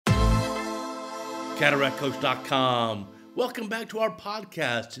CataractCoach.com. Welcome back to our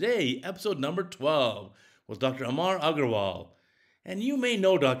podcast. Today, episode number 12 with Dr. Amar Agarwal. And you may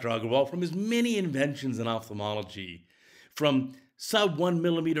know Dr. Agarwal from his many inventions in ophthalmology, from sub 1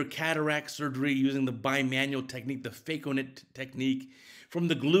 millimeter cataract surgery using the bimanual technique, the phaco technique, from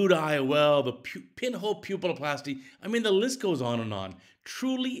the glued IOL, the pinhole pupilloplasty. I mean, the list goes on and on.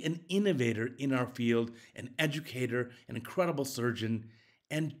 Truly an innovator in our field, an educator, an incredible surgeon,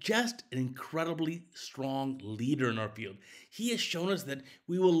 and just an incredibly strong leader in our field. He has shown us that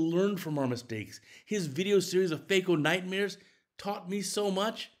we will learn from our mistakes. His video series of phaco nightmares taught me so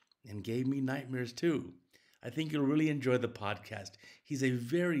much and gave me nightmares too. I think you'll really enjoy the podcast. He's a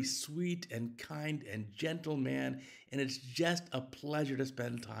very sweet and kind and gentle man, and it's just a pleasure to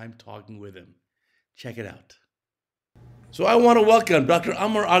spend time talking with him. Check it out. So I want to welcome Dr.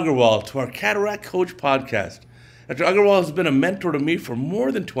 Amar Agarwal to our Cataract Coach podcast. Dr. Agarwal has been a mentor to me for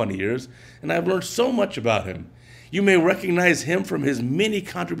more than 20 years, and I've learned so much about him. You may recognize him from his many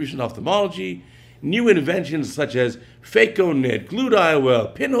contributions to ophthalmology, new inventions such as phaco nit, glued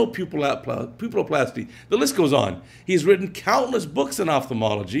IOL, pinhole pupilloplasty. The list goes on. He's written countless books in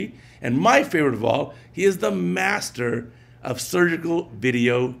ophthalmology, and my favorite of all, he is the master of surgical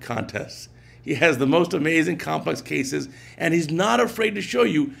video contests. He has the most amazing complex cases, and he's not afraid to show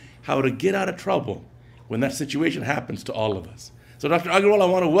you how to get out of trouble when that situation happens to all of us. So Dr. Agarwal, I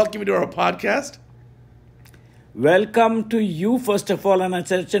want to welcome you to our podcast. Welcome to you, first of all, and it's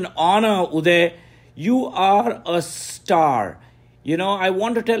such an honor, Uday. You are a star. You know, I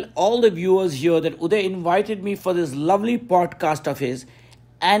want to tell all the viewers here that Uday invited me for this lovely podcast of his,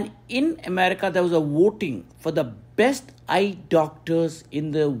 and in America there was a voting for the best eye doctors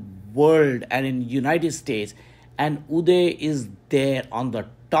in the world and in United States, and Uday is there on the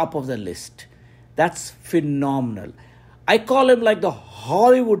top of the list. That's phenomenal. I call him like the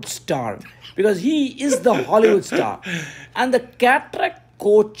Hollywood star because he is the Hollywood star. And the cataract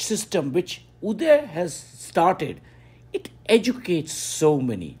coach system, which Uday has started, it educates so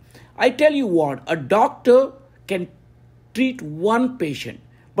many. I tell you what, a doctor can treat one patient,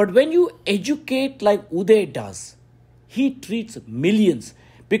 but when you educate like Uday does, he treats millions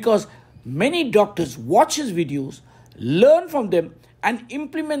because many doctors watch his videos, learn from them, and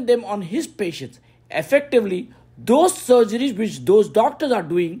implement them on his patients. Effectively, those surgeries which those doctors are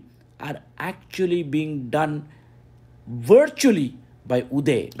doing are actually being done virtually by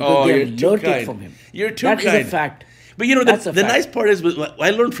Uday because they have learned it from him. You're too kind. That is a fact. But you know, the nice part is, what I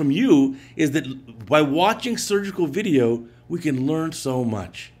learned from you is that by watching surgical video, we can learn so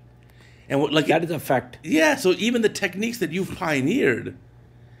much. And that is a fact. Yeah, so even the techniques that you've pioneered,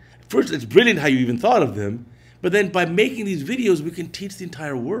 first, it's brilliant how you even thought of them. But then by making these videos, we can teach the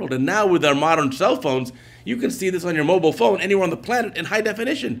entire world. And now with our modern cell phones, you can see this on your mobile phone anywhere on the planet in high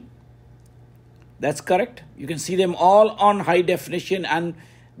definition. That's correct. You can see them all on high definition. And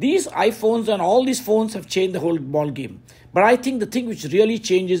these iPhones and all these phones have changed the whole ball game. But I think the thing which really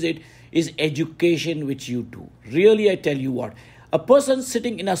changes it is education, which you do. Really, I tell you what. A person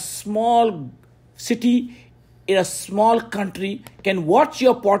sitting in a small city, in a small country, can watch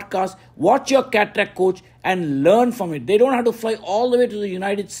your podcast, watch your cataract coach, and learn from it. They don't have to fly all the way to the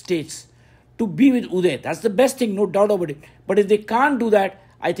United States to be with Uday. That's the best thing, no doubt about it. But if they can't do that,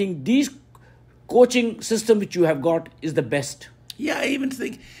 I think these coaching system which you have got is the best. Yeah, I even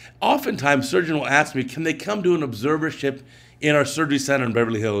think oftentimes surgeon will ask me, can they come do an observership in our surgery center in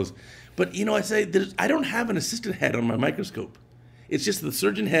Beverly Hills? But you know, I say, I don't have an assistant head on my microscope. It's just the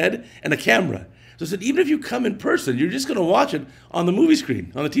surgeon head and a camera. So I said, even if you come in person, you're just going to watch it on the movie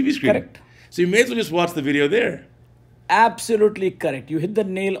screen, on the TV screen. Correct. So you may as well just watch the video there. Absolutely correct. You hit the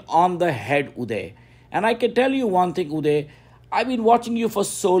nail on the head, Uday. And I can tell you one thing, Uday. I've been watching you for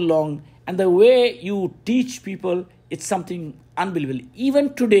so long, and the way you teach people, it's something unbelievable.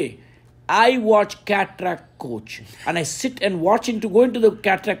 Even today, I watch Cataract Coach, and I sit and watching to go into the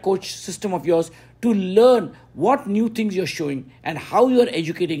Cataract Coach system of yours to learn what new things you're showing and how you're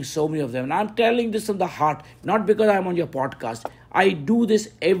educating so many of them. And I'm telling this from the heart, not because I'm on your podcast. I do this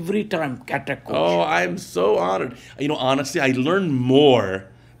every time, Cataract Coach. Oh, I'm so honored. You know, honestly, I learn more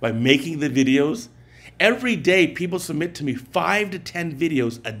by making the videos. Every day, people submit to me 5 to 10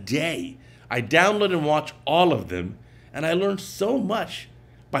 videos a day. I download and watch all of them, and I learn so much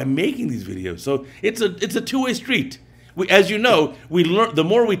by making these videos. So it's a two-way street. As you know, we learn. The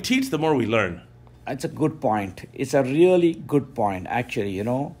more we teach, the more we learn. That's a good point. It's a really good point, actually, you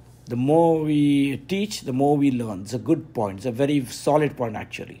know. The more we teach, the more we learn. It's a good point. It's a very solid point,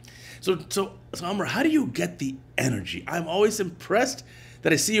 actually. So Amar, how do you get the energy? I'm always impressed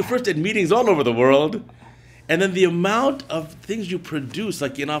that I see you first at meetings all over the world, and then the amount of things you produce,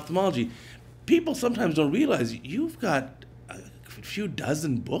 like in ophthalmology. people sometimes don't realize you've got a few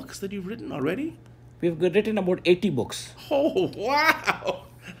dozen books that you've written already. We've written about 80 books. Oh, wow.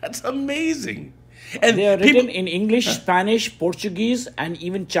 That's amazing. And they are written in English, Spanish, Portuguese, and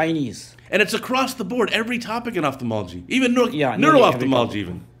even Chinese. And it's across the board, every topic in ophthalmology, even Yeah, neuro-ophthalmology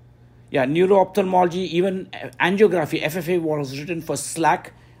even. Yeah, neuro-ophthalmology, even angiography. FFA was written for SLAC.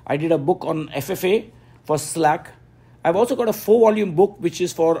 I did a book on FFA for SLAC. I've also got a 4-volume book which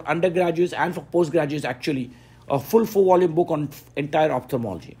is for undergraduates and for postgraduates actually. A full 4-volume book on entire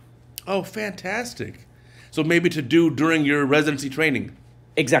ophthalmology. Oh, fantastic. So maybe to do during your residency training.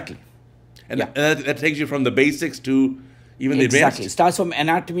 Exactly. And that takes you from the basics to even the advanced. Exactly. It starts from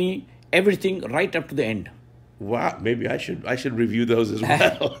anatomy, everything right up to the end. Wow, maybe I should review those as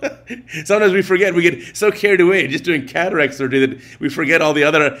well. Sometimes we forget. We get so carried away just doing cataract surgery that we forget all the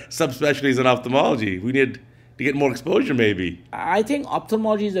other subspecialties in ophthalmology. We need to get more exposure maybe. I think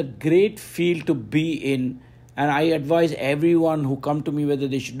ophthalmology is a great field to be in. And I advise everyone who come to me whether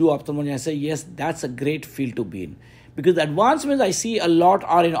they should do ophthalmology. I say, yes, that's a great field to be in. Because the advancements I see a lot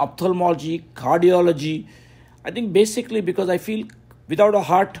are in ophthalmology, cardiology. I think basically because I feel without a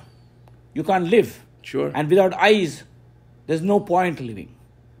heart, you can't live. Sure. And without eyes, there's no point living.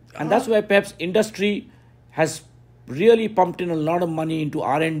 And that's why perhaps industry has really pumped in a lot of money into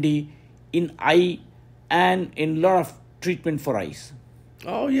R&D in eye and in a lot of treatment for eyes.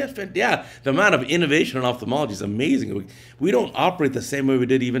 Oh, yes. Yeah. The amount of innovation in ophthalmology is amazing. We don't operate the same way we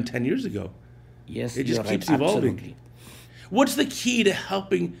did even 10 years ago. Yes, it just keeps right. evolving. Absolutely. What's the key to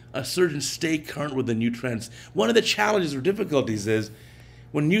helping a surgeon stay current with the new trends? One of the challenges or difficulties is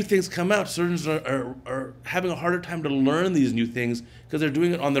when new things come out, surgeons are having a harder time to learn these new things because they're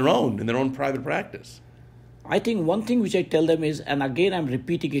doing it on their own, in their own private practice. I think one thing which I tell them is, and again I'm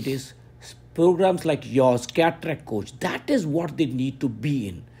repeating it, is programs like yours, CataractCoach, that is what they need to be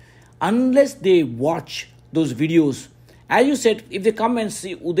in. Unless they watch those videos, as you said, if they come and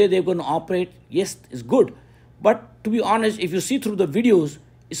see Uday, they're going to operate, yes, it's good. But to be honest, if you see through the videos,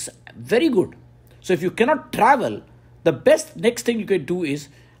 it's very good. So if you cannot travel, the best next thing you can do is,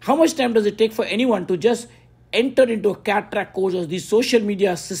 how much time does it take for anyone to just enter into a CataractCoach or these social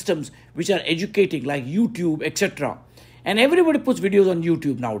media systems which are educating like YouTube, etc. And everybody puts videos on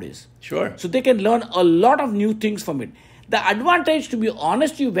YouTube nowadays. Sure. So they can learn a lot of new things from it. The advantage, to be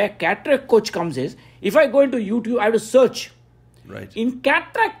honest with you, where CataractCoach comes is, if I go into YouTube, I have to search. Right. In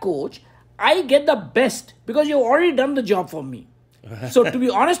CataractCoach, I get the best because you've already done the job for me. So to be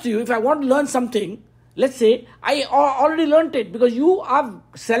honest to you, if I want to learn something, let's say, I already learned it because you have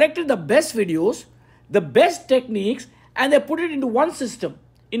selected the best videos, the best techniques, and they put it into one system,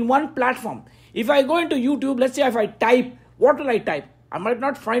 in one platform. If I go into YouTube, let's say if I type, what will I type? I might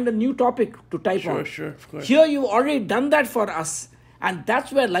not find a new topic to type on. Sure, of course. Here you've already done that for us, and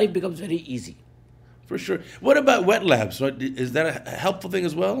that's where life becomes very easy. For sure. What about wet labs? Is that a helpful thing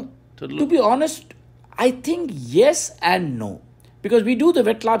as well? To be honest, I think yes and no. Because we do the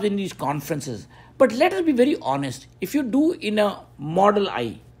wet labs in these conferences. But let us be very honest. If you do in a model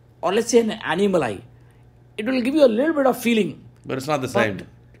eye, or let's say an animal eye, it will give you a little bit of feeling. But it's not the same. But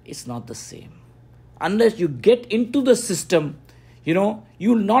it's not the same. Unless you get into the system, you'll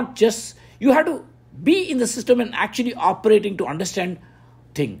not just, you have to be in the system and actually operating to understand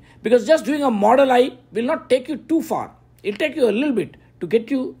thing. Because just doing a model eye will not take you too far. It'll take you a little bit to get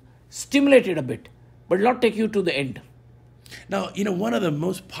you stimulated a bit, but not take you to the end. Now, one of the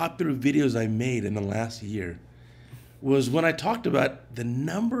most popular videos I made in the last year was when I talked about the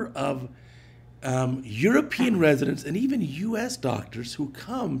number of European residents and even U.S. doctors who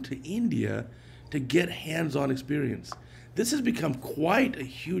come to India to get hands-on experience. This has become quite a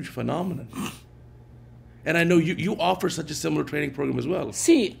huge phenomenon. And I know you offer such a similar training program as well.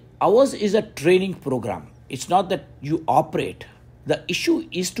 See, ours is a training program. It's not that you operate. The issue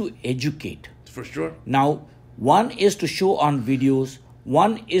is to educate. For sure. Now, one is to show on videos.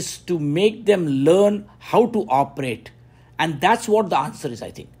 One is to make them learn how to operate. And that's what the answer is,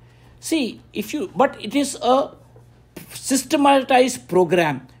 I think. See, but it is a systematized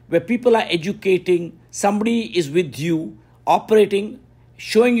program where people are educating, somebody is with you, operating,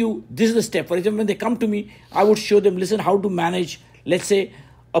 showing you this is the step. For example, when they come to me, I would show them, listen, how to manage, let's say,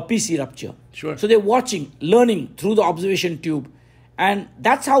 a PC rupture. Sure. So they're watching, learning through the observation tube. And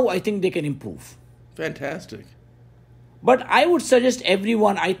that's how I think they can improve. Fantastic. But I would suggest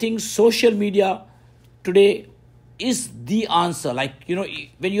everyone, I think social media today is the answer. Like,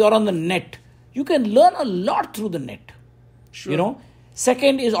 when you are on the net, you can learn a lot through the net. Sure.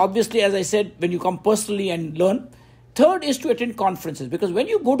 Second is obviously, as I said, when you come personally and learn. Third is to attend conferences. Because when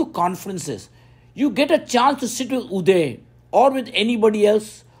you go to conferences, you get a chance to sit with Uday or with anybody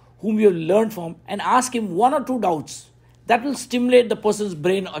else whom you have learned from, and ask him one or two doubts. That will stimulate the person's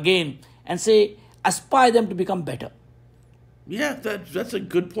brain again and say, aspire them to become better. Yeah, that's a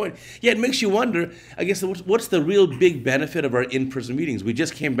good point. Yeah, it makes you wonder, I guess, what's the real big benefit of our in-person meetings? We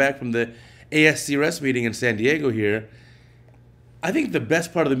just came back from the ASCRS meeting in San Diego here. I think the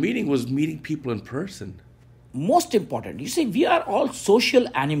best part of the meeting was meeting people in person. Most important, you see, we are all social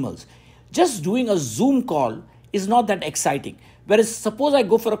animals. Just doing a Zoom call is not that exciting. Whereas suppose I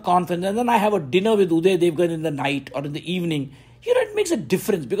go for a conference and then I have a dinner with Uday Devgan in the night or in the evening, it makes a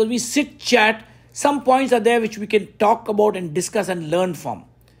difference because we sit, chat, some points are there which we can talk about and discuss and learn from.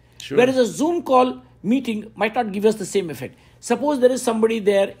 Sure. Whereas a Zoom call meeting might not give us the same effect. Suppose there is somebody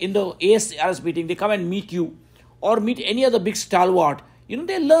there in the ASRS meeting, they come and meet you or meet any other big stalwart.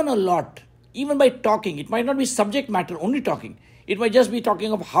 They learn a lot, even by talking. It might not be subject matter, only talking. It might just be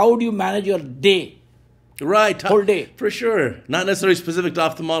talking of how do you manage your day. Right. Whole day. For sure. Not necessarily specific to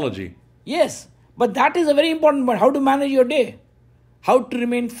ophthalmology. Yes, but that is a very important point. How to manage your day. How to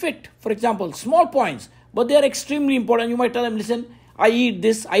remain fit. For example, small points, but they are extremely important. You might tell them, listen, I eat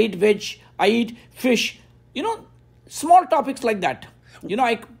this, I eat veg, I eat fish. Small topics like that.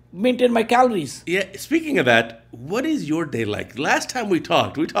 I maintain my calories. Yeah, speaking of that, what is your day like? Last time we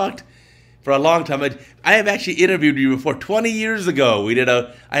talked for a long time. I have actually interviewed you before 20 years ago.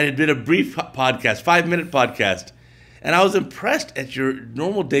 I had did a brief podcast, 5-minute podcast. And I was impressed at your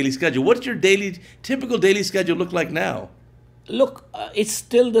normal daily schedule. What's your typical daily schedule look like now? Look, it's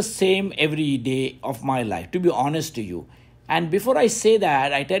still the same every day of my life, to be honest to you. And before I say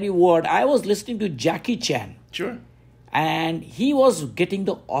that, I tell you what, I was listening to Jackie Chan. Sure. And he was getting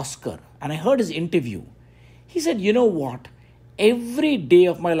the Oscar. And I heard his interview. He said, you know what? Every day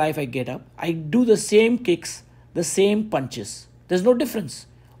of my life I get up, I do the same kicks, the same punches. There's no difference.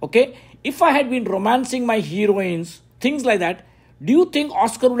 Okay? If I had been romancing my heroines, things like that, do you think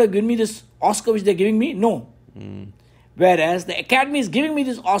Oscar would have given me this Oscar which they're giving me? No. Whereas the Academy is giving me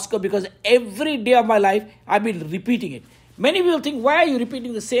this Oscar because every day of my life, I've been repeating it. Many people think, why are you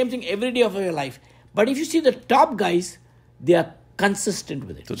repeating the same thing every day of your life? But if you see the top guys, they are consistent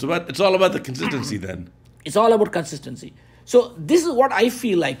with it. So it's all about the consistency then. It's all about consistency. So this is what I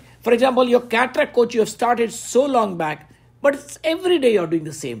feel like. For example, your cataract coach, you have started so long back, but it's every day you're doing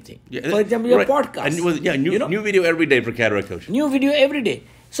the same thing. Yeah, for example, your podcast. New video every day for Cataract Coach. New video every day.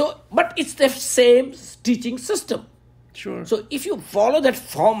 So, but it's the same teaching system. Sure. So if you follow that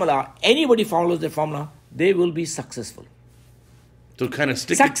formula, anybody follows that formula, they will be successful. So kind of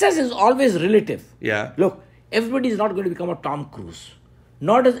Success is always relative. Yeah. Look, everybody is not going to become a Tom Cruise.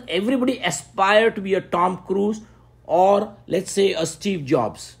 Nor does everybody aspire to be a Tom Cruise or let's say a Steve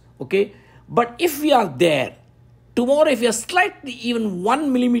Jobs. Okay. But if we are there, tomorrow if we are slightly even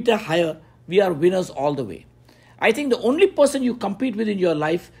 1 millimeter higher, we are winners all the way. I think the only person you compete with in your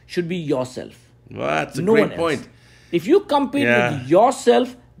life should be yourself. Well, that's a great point. If you compete with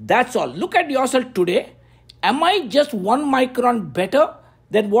yourself, that's all. Look at yourself today. Am I just 1 micron better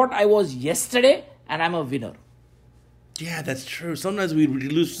than what I was yesterday? And I'm a winner. Yeah, that's true. Sometimes we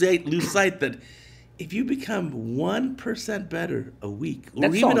lose sight that if you become 1% better a week or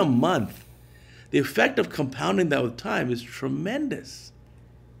that's even all. a month, the effect of compounding that with time is tremendous.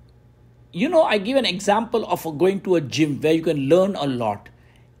 I give an example of going to a gym where you can learn a lot.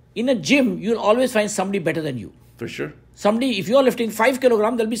 In a gym, you'll always find somebody better than you. For sure. Somebody, if you're lifting 5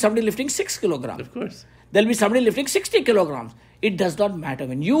 kilograms, there'll be somebody lifting 6 kilograms. Of course. There'll be somebody lifting 60 kilograms. It does not matter.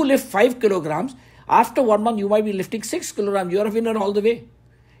 When you lift 5 kilograms, after 1 month, you might be lifting 6 kilograms. You're a winner all the way.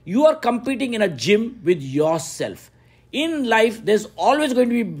 You are competing in a gym with yourself. In life, there's always going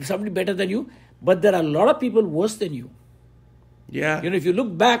to be somebody better than you, but there are a lot of people worse than you. Yeah. If you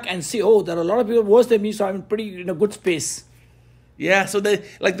look back and see, there are a lot of people worse than me, so I'm pretty in a good space. Yeah, so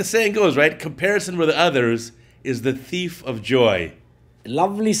like the saying goes, right? Comparison with others is the thief of joy.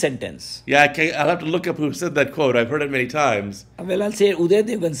 Lovely sentence. Yeah, I'll have to look up who said that quote. I've heard it many times. Well, I'll say Uday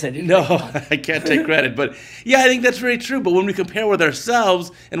Devgan said it. No, I can't take credit. But yeah, I think that's very true. But when we compare with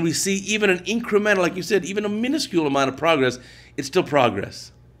ourselves and we see even an incremental, like you said, even a minuscule amount of progress, it's still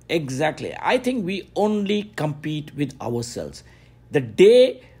progress. Exactly. I think we only compete with ourselves. The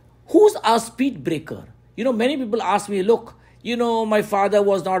day, who's our speed breaker? Many people ask me, look, my father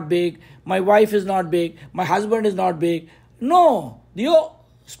was not big, my wife is not big, my husband is not big. No, your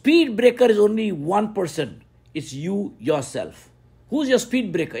speed breaker is only one person. It's you, yourself. Who's your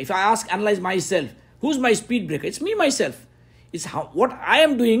speed breaker? If I analyze myself, who's my speed breaker? It's me, myself. It's what I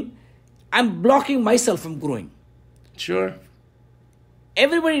am doing, I'm blocking myself from growing. Sure.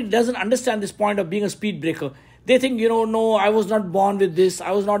 Everybody doesn't understand this point of being a speed breaker. They think, no, I was not born with this.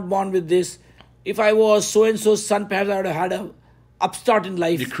 I was not born with this. If I was so-and-so's son, perhaps I would have had upstart in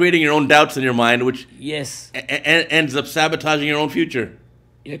life. You're creating your own doubts in your mind, which Yes, ends up sabotaging your own future.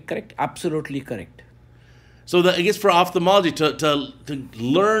 you're correct. Absolutely correct. So I guess for ophthalmology, to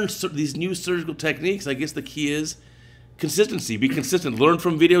learn these new surgical techniques, I guess the key is consistency. Be consistent. Learn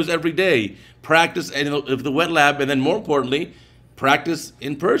from videos every day. Practice of the wet lab, and then more importantly, practice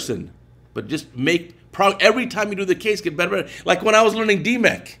in person. But just every time you do the case, get better. Like when I was learning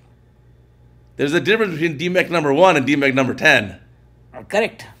DMEC, there's a difference between DMEC number 1 and DMEC number 10.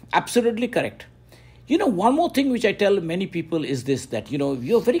 Correct. Absolutely correct. One more thing which I tell many people is this, that,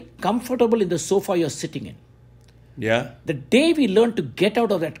 you're very comfortable in the sofa you're sitting in. Yeah. The day we learn to get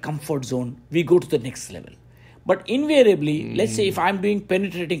out of that comfort zone, we go to the next level. But invariably, let's say if I'm doing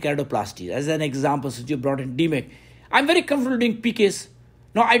penetrating keratoplasty, as an example, since you brought in DMEC, I'm very comfortable doing PKs.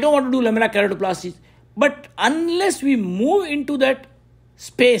 Now, I don't want to do lamellar keratoplasties. But unless we move into that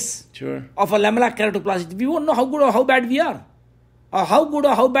space of a lamellar keratoplasty, we won't know how good or how bad we are. Or how good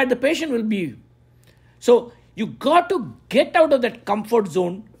or how bad the patient will be. So, you got to get out of that comfort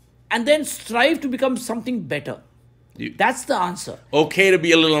zone and then strive to become something better. That's the answer. Okay to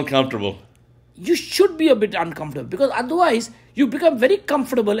be a little uncomfortable. You should be a bit uncomfortable, because otherwise you become very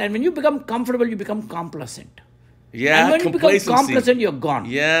comfortable, and when you become comfortable, you become complacent. Yeah, and when you become complacent, you're gone.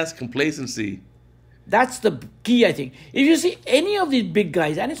 Yes, complacency. That's the key, I think. If you see any of these big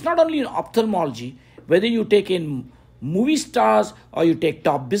guys, and it's not only in ophthalmology, whether you take in movie stars, or you take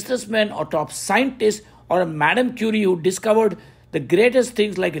top businessmen, or top scientists, or a Madame Curie who discovered the greatest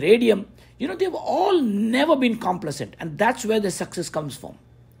things like radium, they've all never been complacent, and that's where the success comes from.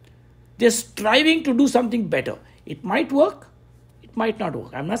 They're striving to do something better. It might work, it might not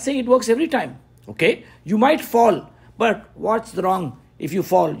work. I'm not saying it works every time, okay? You might fall, but what's wrong if you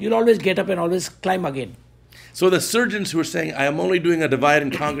fall? You'll always get up and always climb again. So the surgeons who are saying, I'm only doing a divide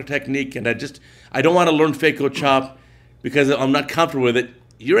and conquer technique, and I don't want to learn phaco chop because I'm not comfortable with it.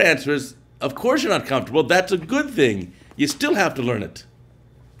 Your answer is, of course you're not comfortable. That's a good thing. You still have to learn it.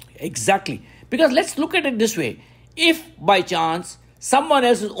 Exactly. Because let's look at it this way. If by chance someone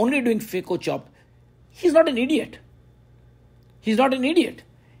else is only doing phaco chop, he's not an idiot. He's not an idiot.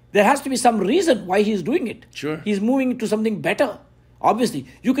 There has to be some reason why he's doing it. Sure. He's moving to something better. Obviously,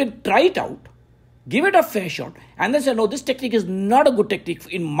 you can try it out, give it a fair shot, and then say, no, this technique is not a good technique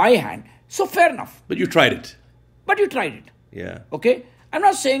in my hand. So fair enough. But you tried it. Yeah. Okay? I'm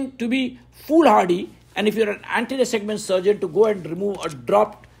not saying to be foolhardy, and if you're an anterior segment surgeon, to go and remove a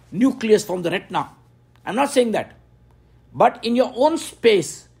dropped nucleus from the retina. I'm not saying that. But in your own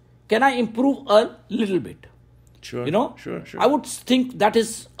space, can I improve a little bit? Sure. Sure. I would think that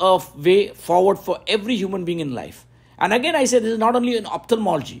is a way forward for every human being in life. And again, I say this is not only in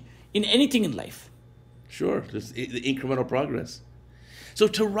ophthalmology, in anything in life. Sure. Just the incremental progress. So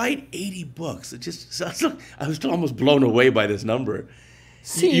to write 80 books, I was almost blown away by this number.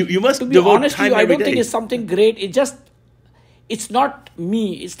 See, you must to be devote honest time with you, I every don't think day. it's something great. It's not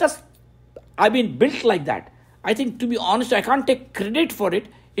me. It's just, I've been built like that. I think, to be honest, I can't take credit for it.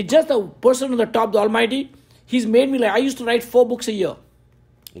 It's just the person on the top, the Almighty, he's made me like, I used to write 4 books a year.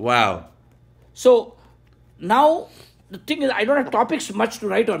 Wow. So now the thing is, I don't have topics much to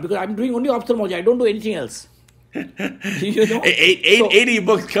write on because I'm doing only ophthalmology. I don't do anything else. 80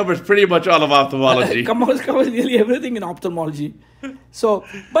 books covers pretty much all of ophthalmology. Covers nearly everything in ophthalmology. So,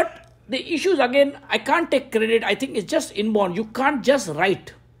 but the issues, again, I can't take credit. I think it's just inborn. You can't just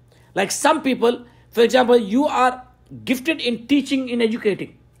write. Like some people, for example, you are gifted in teaching, in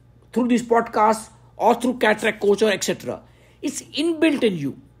educating through these podcasts or through CataractCoach or etc. It's inbuilt in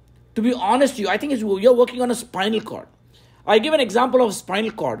you. To be honest with you, I think you're working on a spinal cord. I give an example of a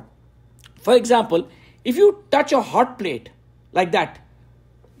spinal cord. For example, if you touch a hot plate like that,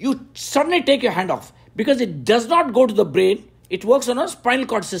 you suddenly take your hand off because it does not go to the brain. It works on a spinal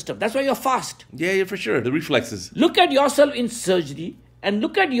cord system. That's why you're fast. Yeah, for sure. The reflexes. Look at yourself in surgery and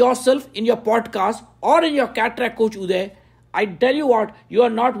look at yourself in your podcast or in your CataractCoach, Uday. I tell you what, you are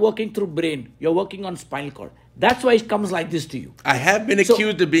not working through brain. You're working on spinal cord. That's why it comes like this to you. I have been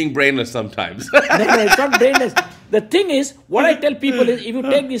accused of being brainless sometimes. No, it's not brainless. The thing is, what I tell people is, if you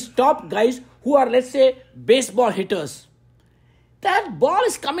take these top guys who are, let's say, baseball hitters, that ball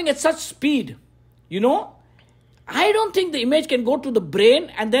is coming at such speed, I don't think the image can go to the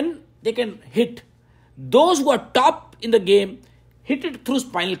brain and then they can hit. Those who are top in the game hit it through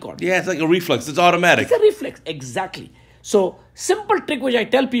spinal cord. Yeah, it's like a reflex. It's automatic. It's a reflex, exactly. So, simple trick which I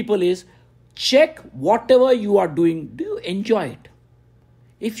tell people is, check whatever you are doing. Do you enjoy it?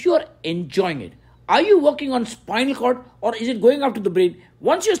 If you are enjoying it, are you working on spinal cord or is it going up to the brain?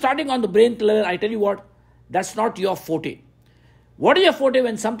 Once you're starting on the brain level, I tell you what, that's not your forte. What is your forte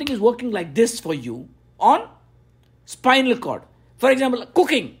when something is working like this for you on spinal cord? For example,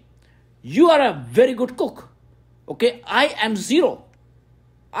 cooking. You are a very good cook. Okay, I am zero.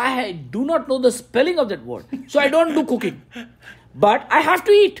 I do not know the spelling of that word. So I don't do cooking. But I have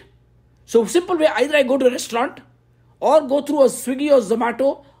to eat. So simple way, either I go to a restaurant or go through a Swiggy or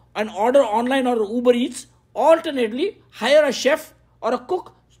Zomato and order online or Uber Eats. Alternately, hire a chef or a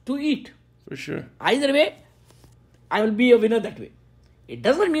cook to eat. For sure. Either way, I will be a winner that way. It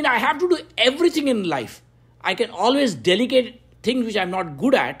doesn't mean I have to do everything in life. I can always delegate things which I'm not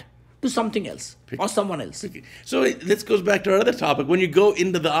good at to something else or someone else. So this goes back to our other topic. When you go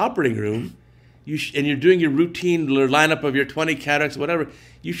into the operating room and you're doing your routine lineup of your 20 cataracts, whatever,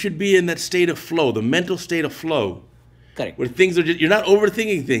 you should be in that state of flow, the mental state of flow. Correct. Where things are you're not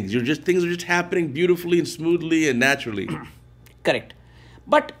overthinking things. Things are just happening beautifully and smoothly and naturally. Correct.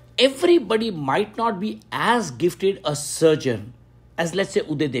 But everybody might not be as gifted a surgeon as, let's say,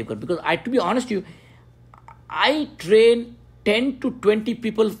 Uday Devgan. Because to be honest with you, I train 10 to 20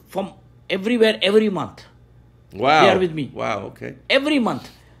 people from everywhere every month. Wow. They are with me. Wow, okay. Every month.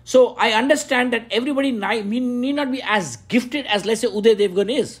 So I understand that everybody need not be as gifted as, let's say, Uday Devgan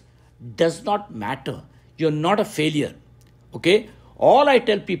is. Does not matter. You're not a failure. Okay? All I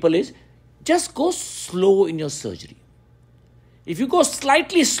tell people is, just go slow in your surgery. If you go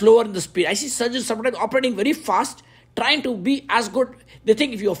slightly slower in the speed, I see surgeons sometimes operating very fast, trying to be as good. They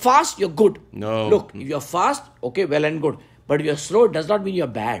think if you're fast, you're good. No. Look, if you're fast, okay, well and good. But if you're slow, it does not mean you're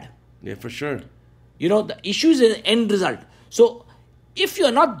bad. Yeah, for sure. The issue is the end result. So, if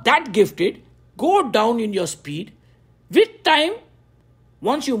you're not that gifted, go down in your speed. With time,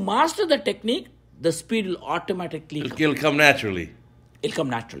 once you master the technique, the speed will automatically come. It'll come naturally. It'll come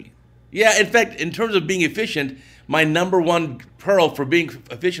naturally. Yeah, in fact, in terms of being efficient, my number one pearl for being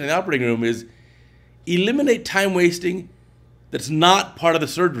efficient in the operating room is eliminate time wasting that's not part of the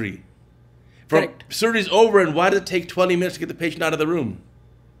surgery. Correct. Surgery's over, and why does it take 20 minutes to get the patient out of the room?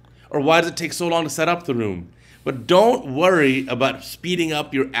 Or why does it take so long to set up the room? But don't worry about speeding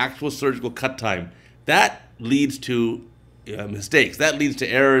up your actual surgical cut time. That leads to mistakes. That leads to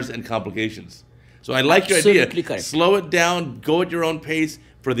errors and complications. So I like your idea. Correct. Slow it down, go at your own pace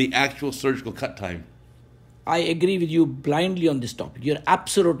for the actual surgical cut time. I agree with you blindly on this topic. You're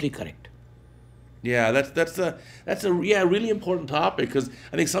absolutely correct. Yeah, that's a really important topic, because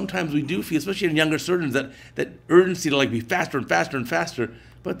I think sometimes we do feel, especially in younger surgeons, that urgency to be faster and faster and faster.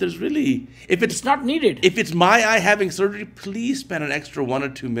 But there's really, if it's not needed. If it's my eye having surgery, please spend an extra 1 or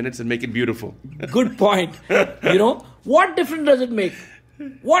 2 minutes and make it beautiful. Good point. What difference does it make?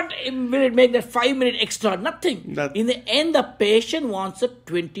 What will it make that 5 minute extra? Nothing. In the end, the patient wants a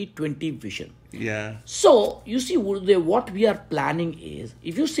 20/20 vision. Yeah. So, you see, what we are planning is,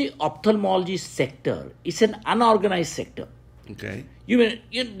 if you see ophthalmology sector, it's an unorganized sector. Okay.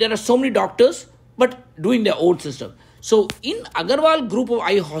 There are so many doctors, but doing their own system. So, in Agarwal group of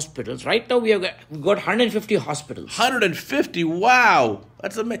eye hospitals, right now we've got 150 hospitals. 150? Wow.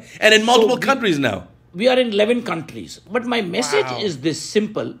 That's amazing. And in multiple countries now. We are in 11 countries. But my message is this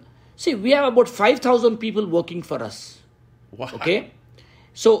simple. See, we have about 5,000 people working for us. Wow. Okay?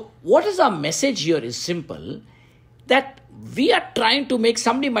 So, what is our message here is simple, that we are trying to make,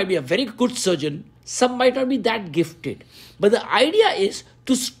 somebody might be a very good surgeon, some might not be that gifted. But the idea is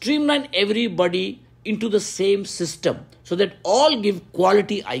to streamline everybody into the same system so that all give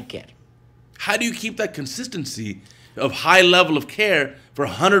quality eye care. How do you keep that consistency of high level of care for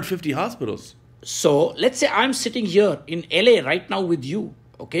 150 hospitals? So, let's say I'm sitting here in LA right now with you,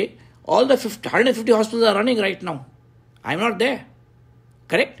 okay? All the 150 hospitals are running right now. I'm not there.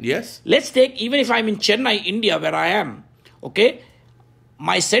 Correct? Yes. Let's take, even if I'm in Chennai, India, where I am, okay?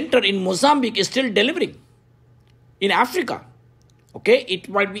 My center in Mozambique is still delivering. In Africa, okay? It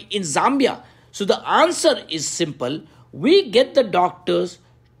might be in Zambia. So the answer is simple. We get the doctors,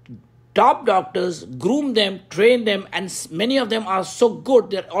 top doctors, groom them, train them, and many of them are so good,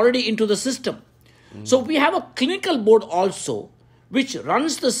 they're already into the system. So we have a clinical board also, which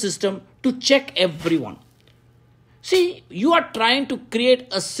runs the system to check everyone. See, you are trying to create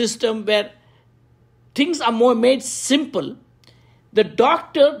a system where things are more made simple. The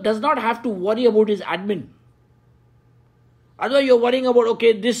doctor does not have to worry about his admin. Otherwise, you're worrying about,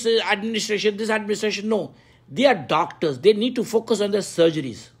 okay, this administration. No, they are doctors. They need to focus on their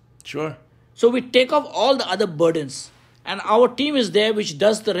surgeries. Sure. So we take off all the other burdens. And our team is there which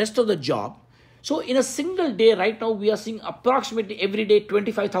does the rest of the job. So in a single day, right now, we are seeing approximately every day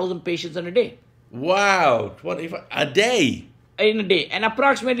 25,000 patients in a day. Wow. 25 a day? In a day. And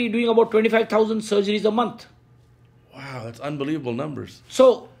approximately doing about 25,000 surgeries a month. Wow, that's unbelievable numbers.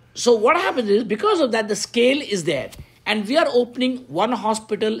 So what happens is, because of that, the scale is there. And we are opening one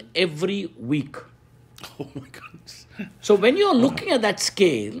hospital every week. Oh my goodness. So when you're looking at that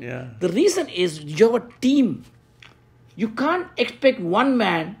scale, the reason is you have a team. You can't expect one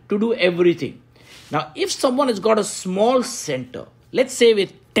man to do everything. Now, if someone has got a small center, let's say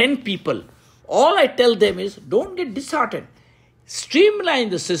with 10 people, all I tell them is don't get disheartened. Streamline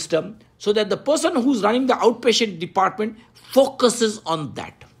the system so that the person who's running the outpatient department focuses on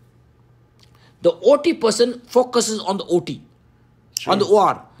that. The OT person focuses on the OT, on the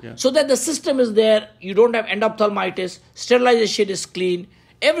OR. So that the system is there, you don't have endophthalmitis, sterilization is clean,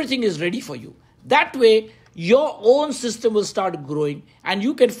 everything is ready for you. That way, your own system will start growing and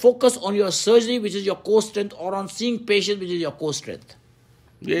you can focus on your surgery, which is your core strength, or on seeing patients, which is your core strength.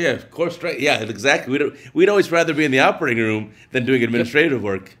 Yeah, core strength. Yeah, exactly. We'd always rather be in the operating room than doing administrative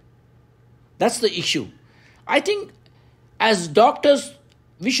work. That's the issue. I think as doctors,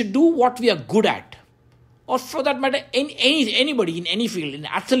 we should do what we are good at. Or for that matter, anybody in any field, an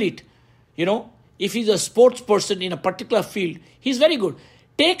athlete, if he's a sports person in a particular field, he's very good.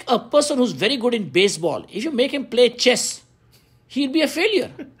 Take a person who's very good in baseball. If you make him play chess, he'll be a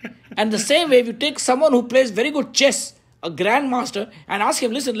failure. And the same way, if you take someone who plays very good chess, a grandmaster, and ask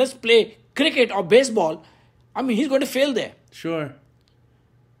him, listen, let's play cricket or baseball, he's going to fail there. Sure.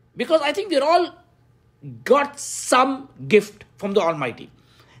 Because I think we're all got some gift from the Almighty.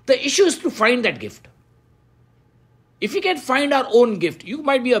 The issue is to find that gift. If we can find our own gift, you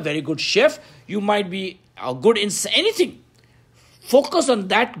might be a very good chef, you might be good in anything. Focus on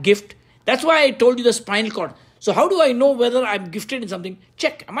that gift. That's why I told you the spinal cord. So how do I know whether I'm gifted in something?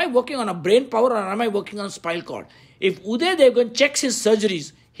 Check. Am I working on a brain power or am I working on spinal cord? If Uday Devgan checks his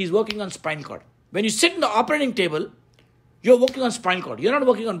surgeries, he's working on spinal cord. When you sit in the operating table, you're working on spinal cord. You're not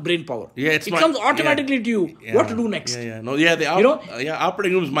working on brain power. Yeah, it comes automatically to you what to do next.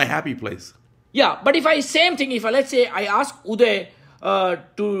 Operating room is my happy place. Yeah, but if let's say I ask Uday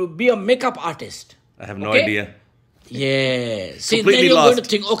to be a makeup artist. I have no idea. Yeah. See, Completely then you're lost. going to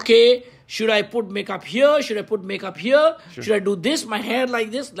think, okay, should I put makeup here? Should I put makeup here? Sure. Should I do this? My hair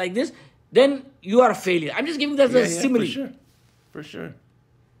like this, like this? Then you are a failure. I'm just giving that as a simile. For sure.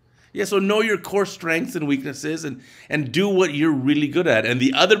 Yeah, so know your core strengths and weaknesses and do what you're really good at. And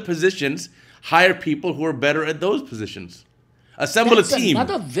the other positions, hire people who are better at those positions. Assemble a team.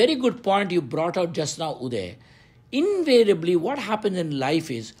 Another very good point you brought out just now, Uday. Invariably, what happens in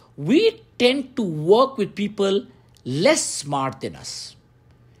life is we tend to work with people less smart than us.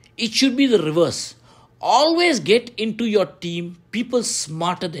 It should be the reverse. Always get into your team people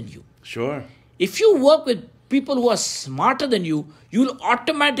smarter than you. Sure. If you work with people who are smarter than you, you'll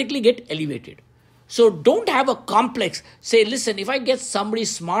automatically get elevated. So don't have a complex. Say, listen, if I get somebody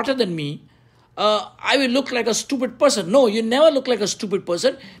smarter than me, I will look like a stupid person. No, you never look like a stupid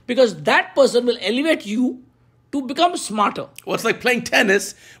person because that person will elevate you to become smarter. Well, it's like playing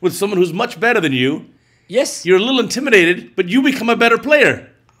tennis with someone who's much better than you. Yes. You're a little intimidated, but you become a better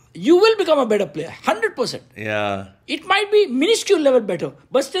player. You will become a better player, 100%. Yeah. It might be minuscule level better,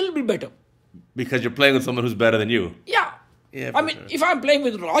 but still be better. Because you're playing with someone who's better than you. Yeah. Yeah, if I'm playing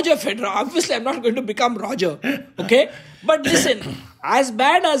with Roger Federer, obviously I'm not going to become Roger. Okay? But listen, as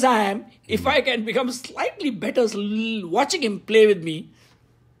bad as I am, if I can become slightly better watching him play with me,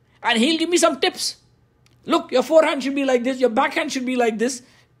 and he'll give me some tips. Look, your forehand should be like this, your backhand should be like this.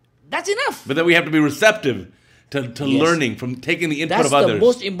 That's enough. But then we have to be receptive to learning from taking the input of others. That's the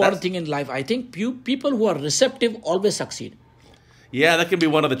most important thing in life. I think people who are receptive always succeed. Yeah, that can be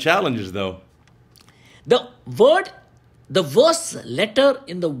one of the challenges, though. The worst letter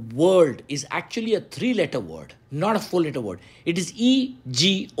in the world is actually a 3-letter word, not a 4-letter word. It is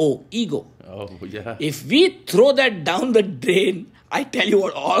E-G-O, ego. Oh, yeah. If we throw that down the drain, I tell you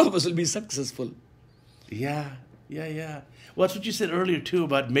what, all of us will be successful. Yeah. Well, that's what you said earlier, too,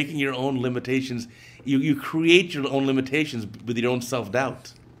 about making your own limitations. You create your own limitations with your own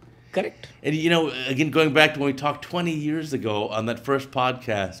self-doubt. Correct. And, again, going back to when we talked 20 years ago on that first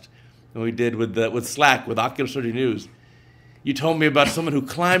podcast when we did with Slack, with Ocular Surgery News, you told me about someone who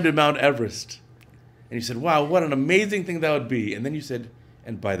climbed to Mount Everest. And you said, wow, what an amazing thing that would be. And then you said,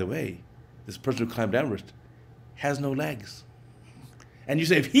 and by the way, this person who climbed Everest has no legs. And you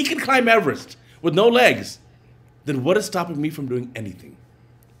say, if he can climb Everest with no legs, then what is stopping me from doing anything?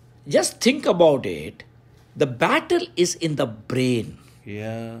 Just think about it. The battle is in the brain.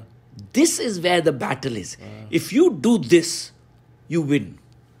 Yeah. This is where the battle is. If you do this, you win.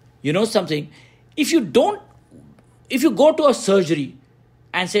 You know something? If you go to a surgery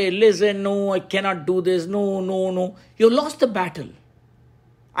and say, listen, no, I cannot do this, no, you lost the battle.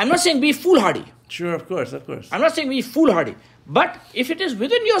 I'm not saying be foolhardy. Sure, of course. I'm not saying be foolhardy. But if it is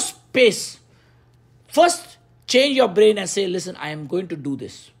within your space, first change your brain and say, listen, I am going to do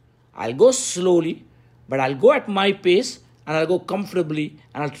this. I'll go slowly, but I'll go at my pace and I'll go comfortably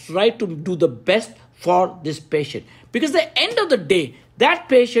and I'll try to do the best for this patient. Because at the end of the day, that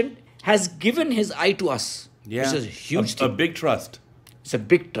patient has given his eye to us. Yeah, which is a huge thing. A big trust. It's a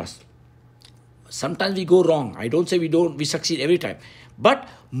big trust. Sometimes we go wrong. I don't say we succeed every time. But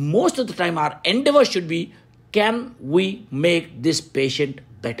most of the time our endeavor should be, can we make this patient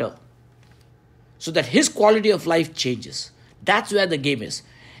better? So that his quality of life changes. That's where the game is.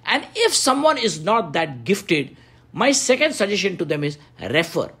 And if someone is not that gifted, my second suggestion to them is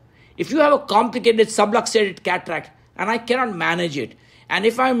refer. If you have a complicated subluxated cataract and I cannot manage it, and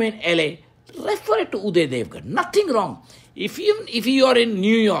if I'm in LA, refer it to Uday Devgan. Nothing wrong. If you are in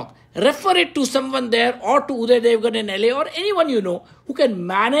New York, refer it to someone there or to Uday Devgan in LA or anyone you know who can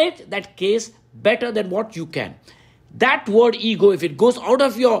manage that case better than what you can. That word ego, if it goes out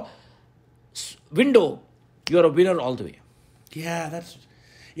of your window, you're a winner all the way. Yeah, that's,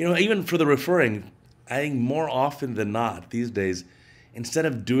 even for the referring, I think more often than not these days, instead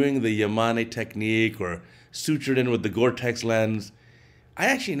of doing the Yamane technique or sutured in with the Gore-Tex lens, I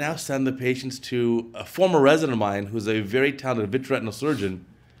actually now send the patients to a former resident of mine who's a very talented vitreoretinal surgeon,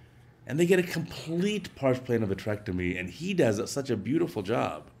 and they get a complete pars plana vitrectomy, and he does such a beautiful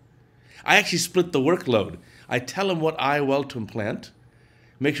job. I actually split the workload. I tell him what IOL to implant,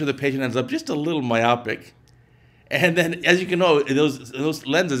 make sure the patient ends up just a little myopic, and then, as you can know, in those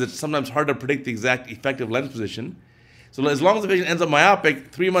lenses, it's sometimes hard to predict the exact effective lens position. So as long as the patient ends up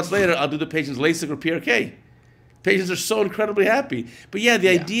myopic, 3 months later, I'll do the patient's LASIK or PRK. Patients are so incredibly happy. But yeah, the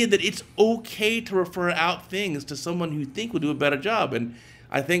idea that it's okay to refer out things to someone who you think will do a better job. And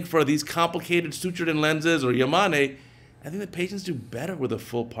I think for these complicated sutured-in lenses or Yamane, I think the patients do better with a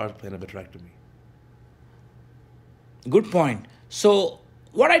full pars plana vitrectomy. Good point. So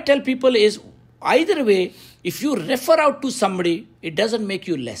what I tell people is, either way, if you refer out to somebody, it doesn't make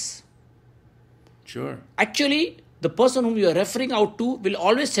you less. Sure. Actually, the person whom you are referring out to will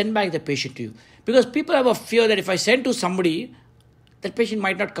always send back the patient to you. Because people have a fear that if I send to somebody, that patient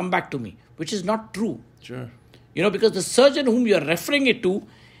might not come back to me, which is not true. Sure. Because the surgeon whom you are referring it to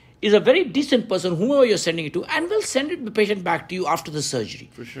is a very decent person, whomever you're sending it to, and will send the patient back to you after the surgery.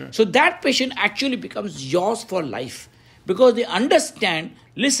 For sure. So that patient actually becomes yours for life. Because they understand,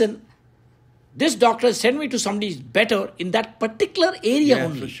 listen, this doctor sent me to somebody better in that particular area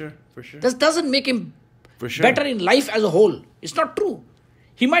only. For sure. This doesn't make him for sure better in life as a whole. It's not true.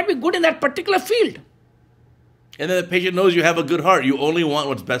 He might be good in that particular field. And then the patient knows you have a good heart. You only want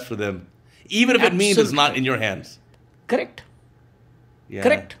what's best for them. Even if it means it's not in your hands. Correct. Yeah.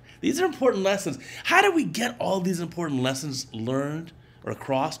 Correct. These are important lessons. How do we get all these important lessons learned or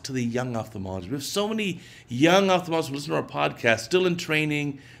across to the young ophthalmologists? We have so many young ophthalmologists who listen to our podcast, still in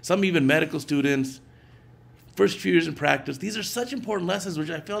training, some even medical students, first few years in practice. These are such important lessons which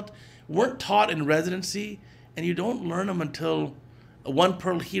I felt weren't taught in residency, and you don't learn them until one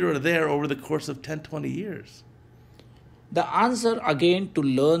pearl here or there over the course of 10, 20 years. The answer, again, to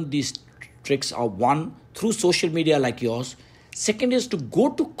learn these tricks are, one, through social media like yours. Second is to go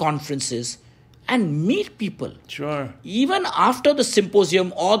to conferences and meet people. Sure. Even after the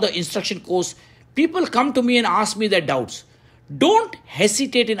symposium or the instruction course, people come to me and ask me their doubts. Don't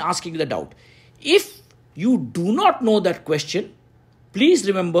hesitate in asking the doubt. If you do not know that question, please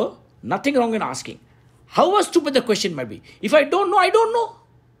remember, nothing wrong in asking. However stupid the question might be. If I don't know, I don't know.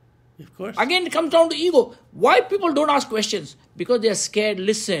 Of course. Again, it comes down to ego. Why people don't ask questions? Because they are scared.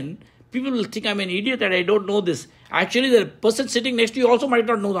 Listen, people will think I'm an idiot and I don't know this. Actually, the person sitting next to you also might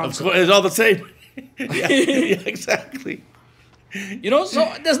not know the answer. Of course, it's all the same. yeah, exactly.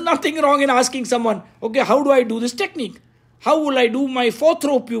 So there's nothing wrong in asking someone, okay, how do I do this technique? How will I do my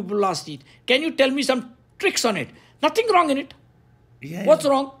phaco pupilloplasty? Can you tell me some tricks on it? Nothing wrong in it. Yeah. What's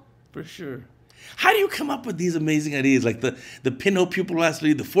wrong? For sure. How do you come up with these amazing ideas like the pinhole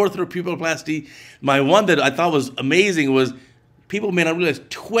pupilloplasty, the fourth-row pupilloplasty? My one that I thought was amazing was, people may not realize,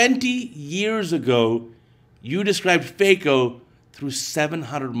 20 years ago, you described phaco through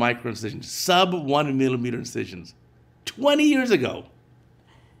 700 micro incisions, sub 1 millimeter incisions. 20 years ago.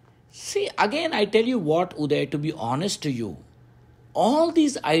 See, again, I tell you what, Uday, to be honest to you, all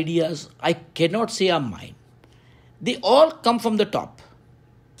these ideas, I cannot say are mine. They all come from the top.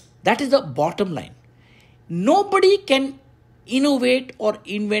 That is the bottom line. Nobody can innovate or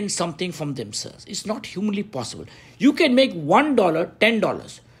invent something from themselves. It's not humanly possible. You can make $1,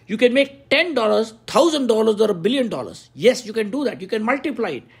 $10. You can make $10, $1,000 or $1 billion. Yes, you can do that. You can multiply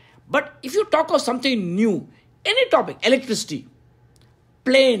it. But if you talk of something new, any topic, electricity,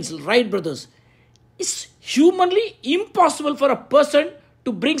 planes, Wright brothers, it's humanly impossible for a person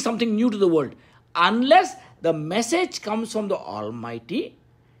to bring something new to the world unless the message comes from the Almighty,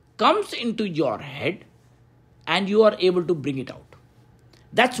 comes into your head, and you are able to bring it out.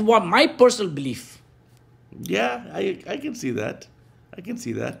 That's what my personal belief. Yeah, I can see that. I can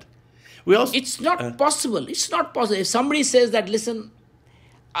see that. We also It's not possible. It's not possible. If somebody says that, listen,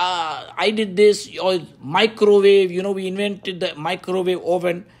 I did this, or microwave, we invented the microwave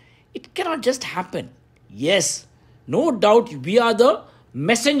oven, it cannot just happen. Yes, no doubt we are the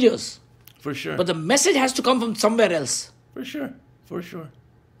messengers. for sure. But the message has to come from somewhere else. For sure. For sure.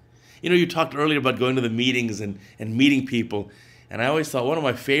 You talked earlier about going to the meetings and meeting people. And I always thought one of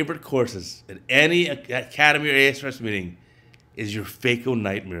my favorite courses at any academy or ASRS meeting is your phaco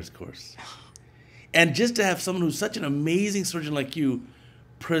nightmares course. And just to have someone who's such an amazing surgeon like you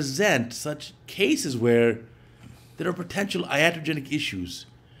present such cases where there are potential iatrogenic issues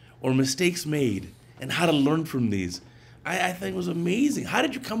or mistakes made and how to learn from these, I think was amazing. How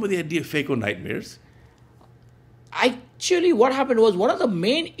did you come with the idea of phaco nightmares? Actually, what happened was, one of the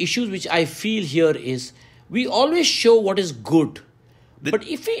main issues which I feel here is we always show what is good. But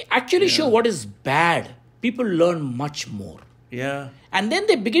if we actually show what is bad, people learn much more. Yeah. And then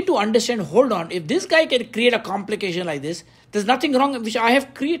they begin to understand, hold on, if this guy can create a complication like this, there's nothing wrong which I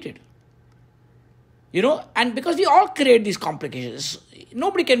have created. And because we all create these complications,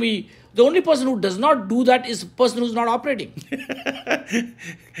 nobody can be, the only person who does not do that is the person who's not operating.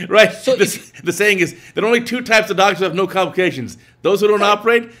 Right. So the saying is there are only two types of doctors who have no complications: those who don't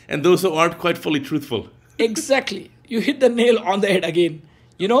operate and those who aren't quite fully truthful. Exactly. You hit the nail on the head again.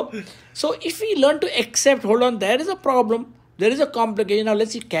 So if we learn to accept, hold on, there is a problem, there is a complication, now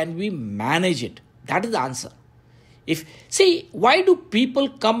let's see, can we manage it? That is the answer. Why do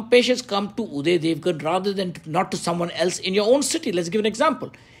patients come to Uday Devgan rather than not to someone else in your own city? Let's give an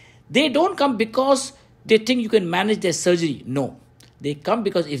example. They don't come because they think you can manage their surgery. No. They come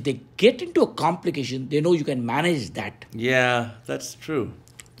because if they get into a complication, they know you can manage that. Yeah, that's true.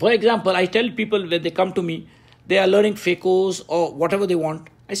 For example, I tell people when they come to me, they are learning phacos or whatever they want.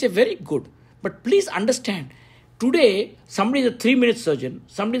 I say, very good. But please understand, today, somebody is a 3-minute surgeon,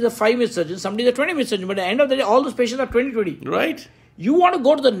 somebody is a 5-minute surgeon, somebody is a 20-minute surgeon. But at the end of the day, all those patients are 20-20. Right. You want to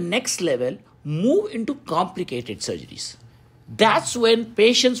go to the next level, move into complicated surgeries. That's when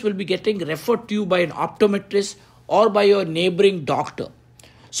patients will be getting referred to you by an optometrist or by your neighboring doctor.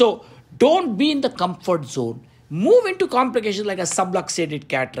 So don't be in the comfort zone. Move into complications like a subluxated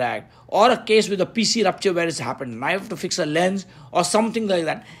cataract or a case with a PC rupture where it's happened and I have to fix a lens or something like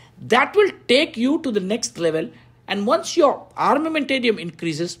that. That will take you to the next level. And once your armamentarium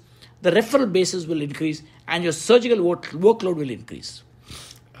increases, the referral basis will increase and your surgical workload will increase.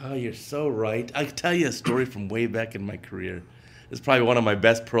 Oh, you're so right. I can tell you a story from way back in my career. It's probably one of my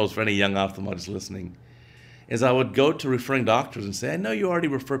best pearls for any young ophthalmologist listening. Is I would go to referring doctors and say, I know you already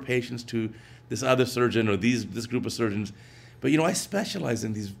refer patients to this other surgeon or this group of surgeons, but I specialize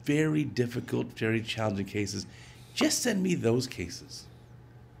in these very difficult, very challenging cases. Just send me those cases.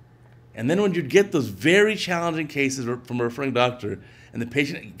 And then when you get those very challenging cases from a referring doctor and the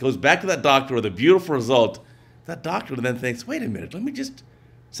patient goes back to that doctor with a beautiful result, that doctor then thinks, wait a minute, let me just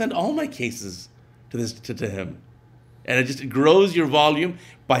send all my cases to him. And it grows your volume.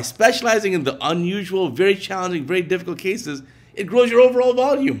 By specializing in the unusual, very challenging, very difficult cases, it grows your overall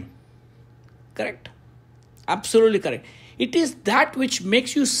volume. Correct. Absolutely correct. It is that which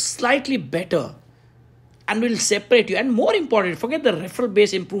makes you slightly better and will separate you. And more important, forget the referral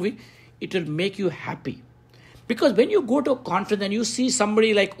base improving, it will make you happy. Because when you go to a conference and you see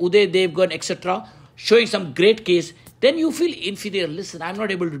somebody like Uday Devgan, etc., showing some great case, then you feel inferior. Listen, I'm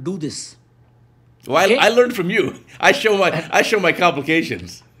not able to do this. Well, Okay? I learned from you. I show my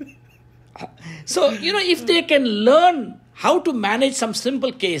complications. So, if they can learn how to manage some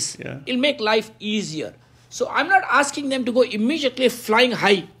simple case, it'll make life easier. So I'm not asking them to go immediately flying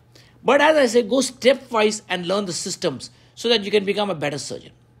high. But as I say, go stepwise and learn the systems so that you can become a better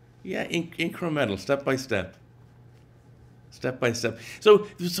surgeon. Yeah, incremental, step by step. Step by step. So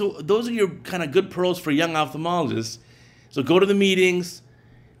those are your kind of good pearls for young ophthalmologists. So go to the meetings.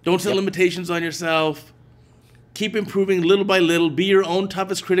 Don't set limitations on yourself. Keep improving little by little. Be your own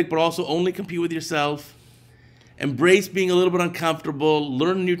toughest critic, but also only compete with yourself. Embrace being a little bit uncomfortable.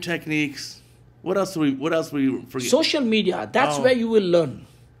 Learn new techniques. What else do we forget? Social media. That's where you will learn.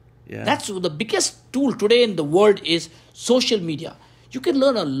 Yeah. That's the biggest tool today in the world is social media. You can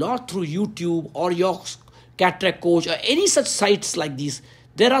learn a lot through YouTube or your CataractCoach or any such sites like these.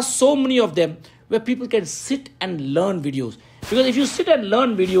 There are so many of them where people can sit and learn videos. Because if you sit and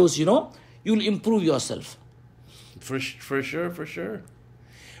learn videos, you'll improve yourself. For sure.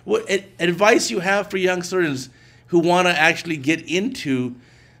 What advice you have for young surgeons who want to actually get into,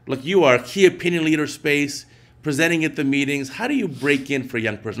 like you are, key opinion leader space, presenting at the meetings? How do you break in for a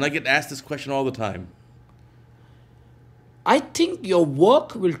young person? I get asked this question all the time. I think your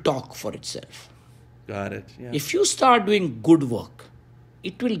work will talk for itself. Got it. Yeah. If you start doing good work,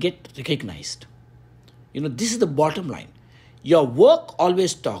 it will get recognized. This is the bottom line. Your work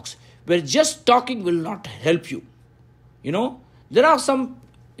always talks, where just talking will not help you. There are some,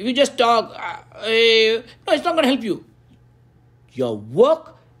 if you just talk, no, it's not going to help you. Your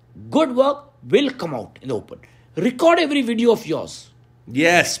work, good work, will come out in the open. Record every video of yours.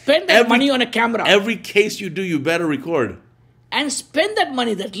 Yes. Spend that money on a camera. Every case you do, you better record. And spend that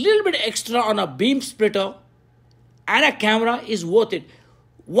money, that little bit extra on a beam splitter and a camera is worth it.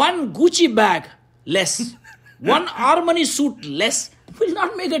 One Gucci bag less, one Armani suit less will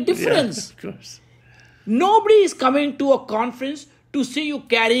not make a difference. Yeah, of course. Nobody is coming to a conference to see you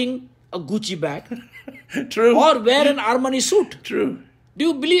carrying a Gucci bag. True. Or wear an Armani suit. True. Do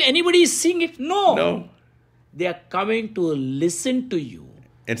you believe anybody is seeing it? No. No. They are coming to listen to you.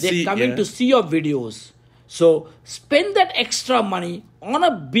 And they're coming to see your videos. So spend that extra money on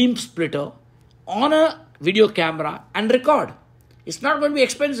a beam splitter, on a video camera and record. It's not going to be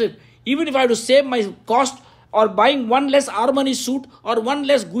expensive. Even if I have to save my cost or buying one less Armani suit or one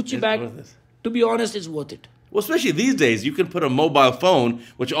less Gucci bag, to be honest, it's worth it. Well, especially these days, you can put a mobile phone,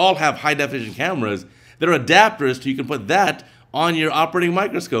 which all have high-definition cameras. There are adapters, so you can put that on your operating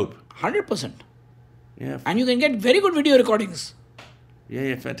microscope. 100%. Yeah. And you can get very good video recordings.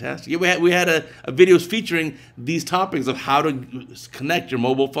 Yeah, fantastic. Yeah, we had a videos featuring these topics of how to connect your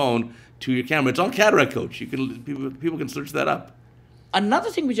mobile phone to your camera. It's on CataractCoach. People can search that up. Another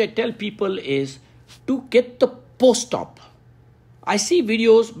thing which I tell people is to get the post-op. I see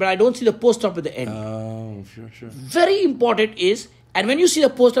videos, but I don't see the post-op at the end. Oh, sure. Very important is, and when you see the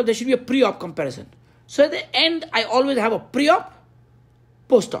post-op, there should be a pre-op comparison. So at the end, I always have a pre-op,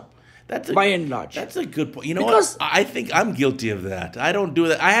 post-op. By and large. That's a good point. You know what? I think I'm guilty of that. I don't do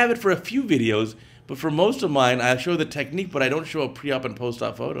that. I have it for a few videos, but for most of mine, I show the technique, but I don't show a pre-op and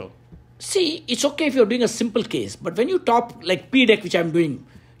post-op photo. See, it's okay if you're doing a simple case, but when you top like PDEC, which I'm doing,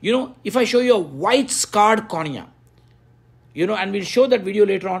 if I show you a white scarred cornea, and we'll show that video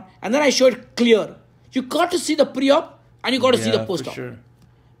later on, and then I show it clear, you got to see the pre-op and you got to see the post-op. Sure.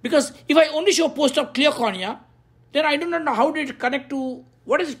 Because if I only show post-op clear cornea, then I do not know how did it connect to,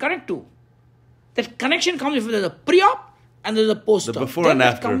 what does it connect to? That connection comes if there's a pre-op and there's a post-op. The before then and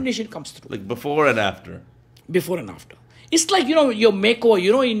that after. combination comes through. Like before and after. Before and after. It's like, your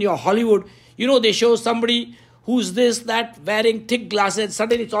makeover, in your Hollywood, they show somebody who's this, that, wearing thick glasses,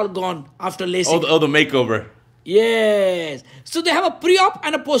 suddenly it's all gone after LASIK. Oh, the makeover. Yes. So they have a pre-op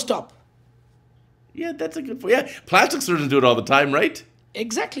and a post-op. Yeah, that's a good point. Yeah, plastic surgeons do it all the time, right?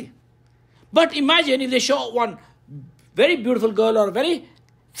 Exactly. But imagine if they show one very beautiful girl or a very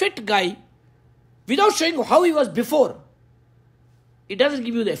fit guy without showing how he was before. It doesn't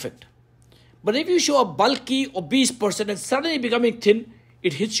give you the effect. But if you show a bulky, obese person and suddenly becoming thin,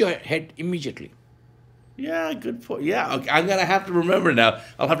 it hits your head immediately. Yeah, good point. Yeah, okay, I'm gonna have to remember now.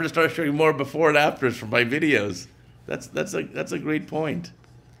 I'll have to start showing more before and afters from my videos. That's a great point.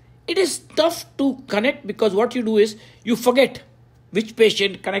 It is tough to connect because what you do is you forget which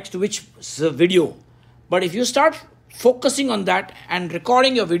patient connects to which video. But if you start focusing on that and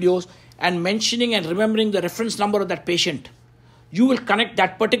recording your videos and mentioning and remembering the reference number of that patient, you will connect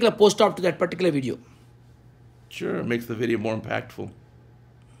that particular post-op to that particular video. Sure, it makes the video more impactful.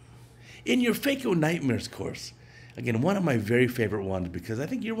 In your Phaco Nightmares course, again, one of my very favorite ones, because I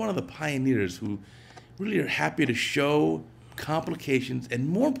think you're one of the pioneers who really are happy to show complications and,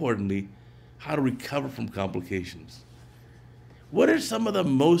 more importantly, how to recover from complications. What are some of the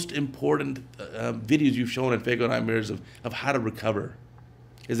most important videos you've shown in Phaco Nightmares of how to recover?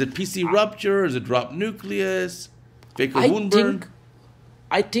 Is it PC rupture? Is it drop nucleus? Phaco wound burn?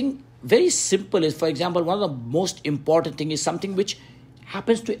 I think very simple is, for example, one of the most important thing is something which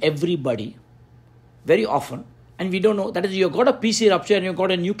happens to everybody very often, and we don't know. That is, you've got a PC rupture and you've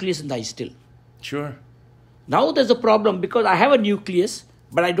got a nucleus in the eye still. Sure. Now there's a problem because I have a nucleus,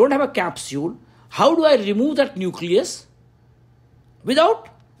 but I don't have a capsule. How do I remove that nucleus without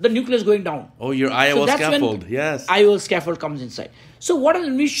the nucleus going down? Oh, your IOL scaffold, yes. IOL scaffold comes inside. So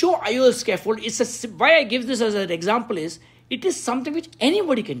when we show IOL scaffold, why I give this as an example is, it is something which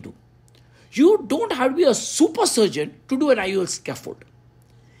anybody can do. You don't have to be a super surgeon to do an IOL scaffold.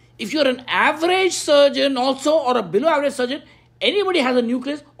 If you're an average surgeon also or a below average surgeon, anybody has a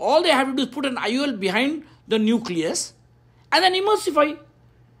nucleus, all they have to do is put an IOL behind the nucleus and then emulsify.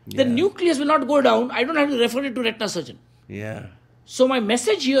 The nucleus will not go down. I don't have to refer it to retina surgeon. Yeah. So my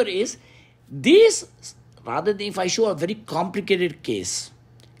message here is, these, rather than if I show a very complicated case,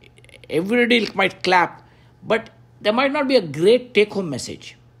 everybody might clap, but there might not be a great take-home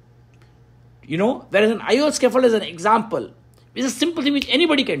message. Whereas an IOL scaffold is an example. It's a simple thing which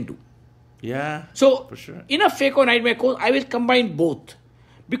anybody can do. Yeah, So, for sure. in a phaco nightmare course, I will combine both.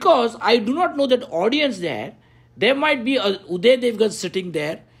 Because I do not know that audience there might be a Uday Devgan sitting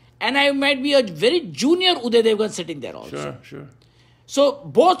there, and I might be a very junior Uday Devgan sitting there also. Sure. So,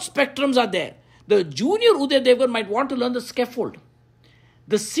 both spectrums are there. The junior Uday Devgan might want to learn the scaffold.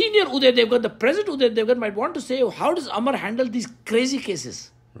 The senior Uday Devgan, the present Uday Devgan might want to say, how does Amar handle these crazy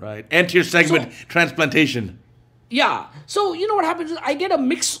cases? Right. Anterior segment transplantation. Yeah. So, what happens is I get a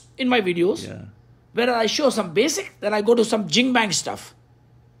mix in my videos where I show some basic, then I go to some jing bang stuff.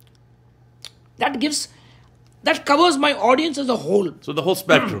 That covers my audience as a whole. So the whole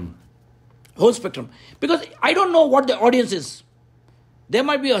spectrum. Whole spectrum. Because I don't know what the audience is. There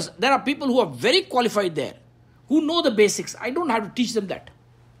are people who are very qualified there, who know the basics. I don't have to teach them that.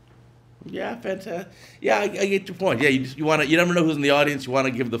 Yeah, fantastic. Yeah, I get your point. Yeah, you never know who's in the audience. You want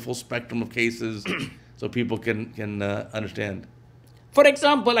to give the full spectrum of cases so people can understand. For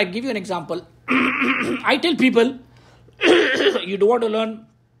example, I give you an example. I tell people, you don't want to learn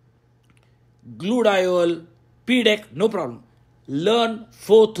glued IOL, PDEC, no problem. Learn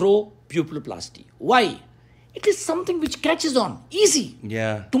four-throw pupilloplasty. Why? It is something which catches on. Easy.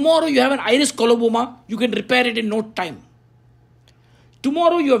 Yeah. Tomorrow you have an iris coloboma, you can repair it in no time.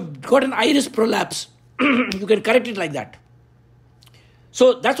 Tomorrow you have got an iris prolapse, you can correct it like that.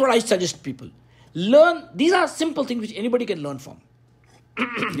 So that's what I suggest people. Learn, these are simple things which anybody can learn from.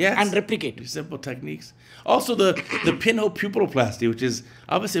 Yes. And replicate. Simple techniques. Also the pinhole pupilloplasty, which is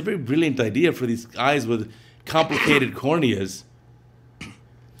obviously a very brilliant idea for these eyes with complicated corneas.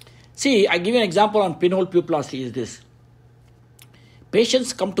 See, I give you an example on pinhole pupilloplasty is this.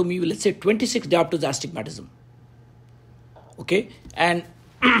 Patients come to me with, let's say, 26 diopters astigmatism. Okay? And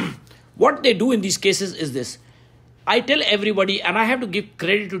what they do in these cases is this. I tell everybody, and I have to give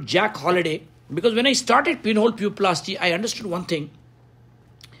credit to Jack Holliday, because when I started pinhole pupilloplasty, I understood one thing.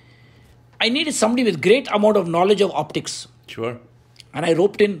 I needed somebody with great amount of knowledge of optics. Sure. And I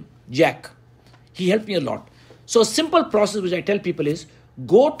roped in Jack. He helped me a lot. So a simple process which I tell people is,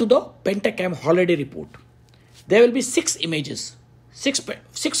 go to the Pentacam holiday report. There will be 6 images, 6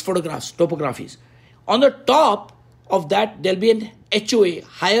 photographs, topographies. On the top of that, there'll be an HOA,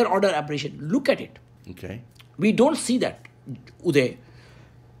 higher order aberration. Look at it. Okay. We don't see that, Uday.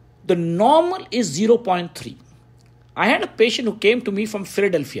 The normal is 0.3. I had a patient who came to me from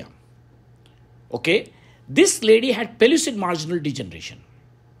Philadelphia. Okay. This lady had pellucid marginal degeneration.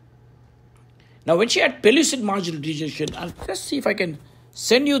 Now, when she had pellucid marginal degeneration, I'll just see if I can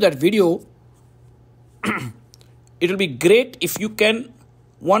send you that video. It will be great if you can.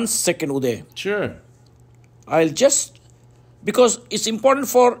 1 second, Uday. Sure. I'll just, because it's important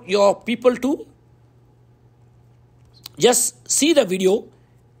for your people to just see the video,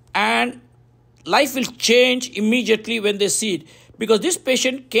 and life will change immediately when they see it. Because this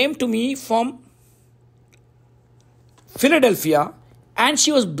patient came to me from Philadelphia and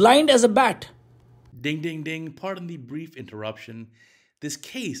she was blind as a bat. Ding, ding, ding. Pardon the brief interruption. This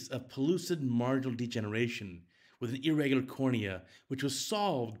case of pellucid marginal degeneration with an irregular cornea, which was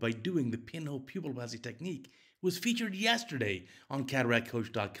solved by doing the pinhole pupilloplasty technique, was featured yesterday on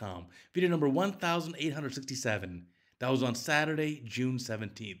CataractCoach.com. Video number 1867. That was on Saturday, June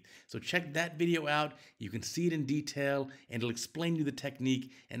 17th. So check that video out. You can see it in detail, and it'll explain to you the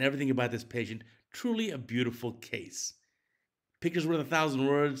technique and everything about this patient. Truly a beautiful case. Picture's worth 1,000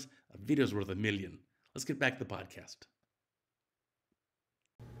 words. A video's worth 1,000,000. Let's get back to the podcast.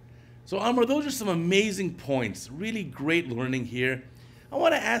 So Amar, those are some amazing points. Really great learning here. I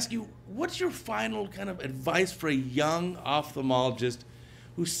want to ask you, what's your final kind of advice for a young ophthalmologist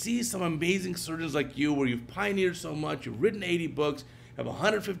who sees some amazing surgeons like you, where you've pioneered so much, you've written 80 books, have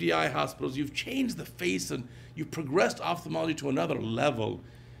 150 eye hospitals, you've changed the face and you've progressed ophthalmology to another level.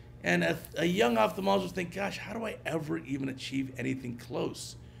 And a young ophthalmologist think, gosh, how do I ever even achieve anything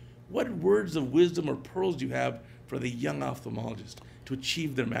close? What words of wisdom or pearls do you have for the young ophthalmologist to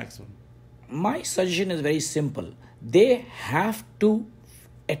achieve their maximum? My suggestion is very simple. They have to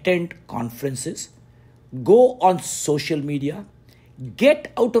attend conferences, go on social media,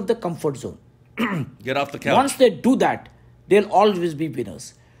 get out of the comfort zone. Get off the couch. Once they do that, they'll always be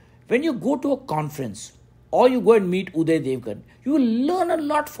winners. When you go to a conference or you go and meet Uday Devgan, you will learn a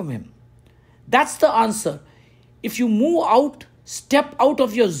lot from him. That's the answer. If you move out, step out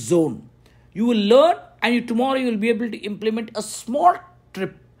of your zone, you will learn, and tomorrow you will be able to implement a small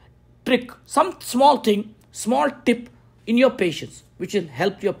trick, some small thing, small tip in your patients, which will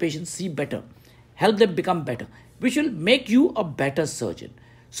help your patients see better, help them become better, which will make you a better surgeon.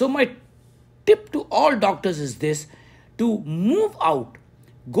 So my tip to all doctors is this: to move out,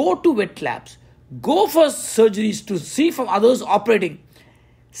 go to wet labs, Go for surgeries to see from others operating.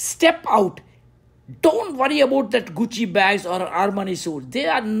 Step out. Don't worry about that Gucci bags or Armani suit. They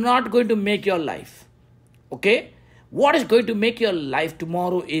are not going to make your life. Okay? What is going to make your life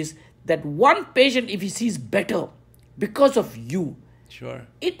tomorrow is that one patient, if he sees better because of you, Sure.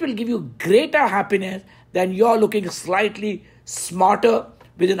 it will give you greater happiness than you're looking slightly smarter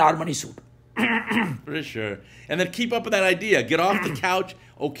with an Armani suit. For sure. And then keep up with that idea. Get off the couch.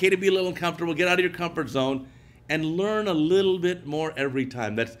 Okay to be a little uncomfortable. Get out of your comfort zone and learn a little bit more every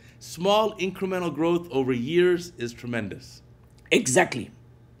time. That small incremental growth over years is tremendous. Exactly.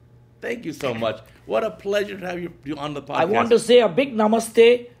 Thank you so much. What a pleasure to have you on the podcast. I want to say a big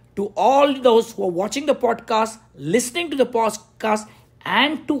namaste to all those who are watching the podcast, listening to the podcast,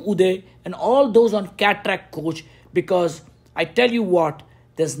 and to Uday and all those on Cataract Coach, because I tell you what,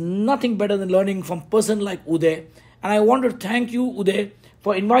 there's nothing better than learning from a person like Uday. And I want to thank you, Uday,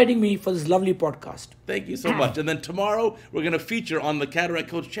 for inviting me for this lovely podcast. Thank you so much. And then tomorrow, we're going to feature on the Cataract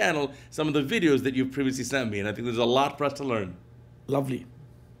Coach channel some of the videos that you've previously sent me. And I think there's a lot for us to learn. Lovely.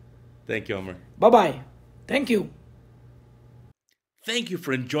 Thank you, Amar. Bye-bye. Thank you. Thank you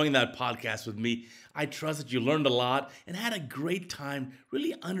for enjoying that podcast with me. I trust that you learned a lot and had a great time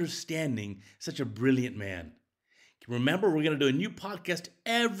really understanding such a brilliant man. Remember, we're going to do a new podcast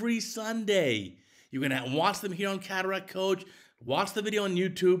every Sunday. You're going to watch them here on Cataract Coach, watch the video on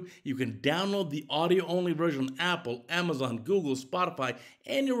YouTube. You can download the audio-only version on Apple, Amazon, Google, Spotify,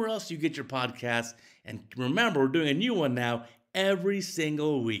 anywhere else you get your podcasts. And remember, we're doing a new one now every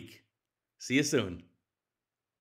single week. See you soon.